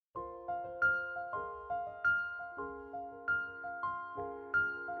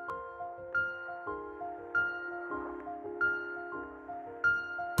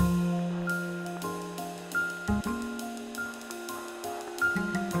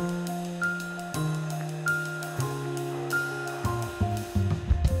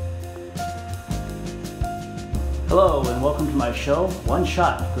Hello and welcome to my show, One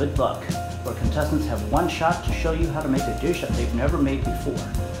Shot, Good Luck, where contestants have one shot to show you how to make a dish that they've never made before.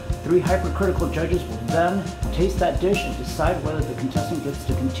 3 hypercritical judges will then taste that dish and decide whether the contestant gets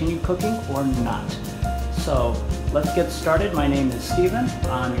to continue cooking or not. So let's get started. My name is Steven.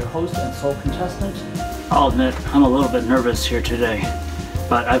 I'm your host and sole contestant. I'll admit I'm a little bit nervous here today,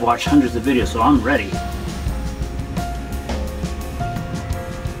 but I've watched hundreds of videos, so I'm ready.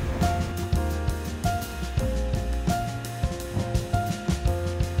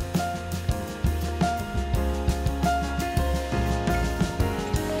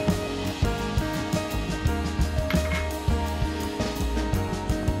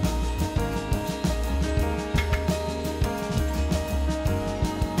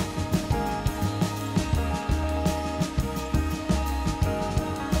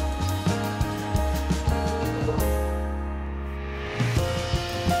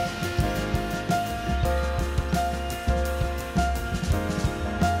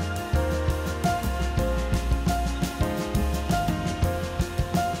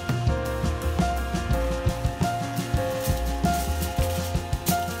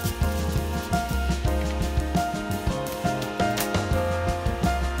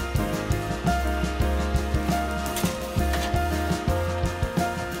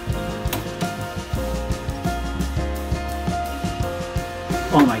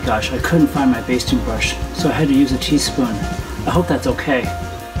 Oh my gosh, I couldn't find my basting brush, so I had to use a teaspoon. I hope that's okay.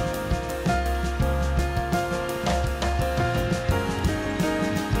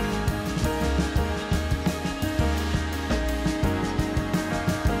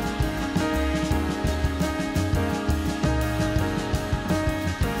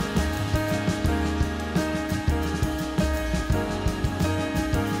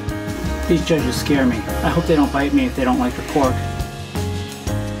 These judges scare me. I hope they don't bite me if they don't like the pork.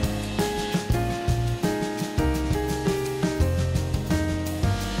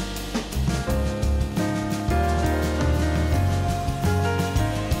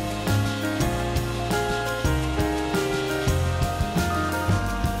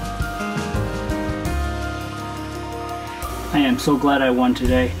 I am so glad I won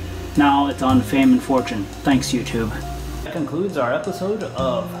today. Now it's on to fame and fortune. Thanks, YouTube. That concludes our episode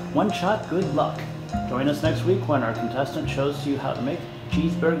of One Shot, Good Luck. Join us next week when our contestant shows you how to make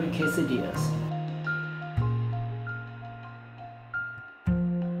cheeseburger quesadillas.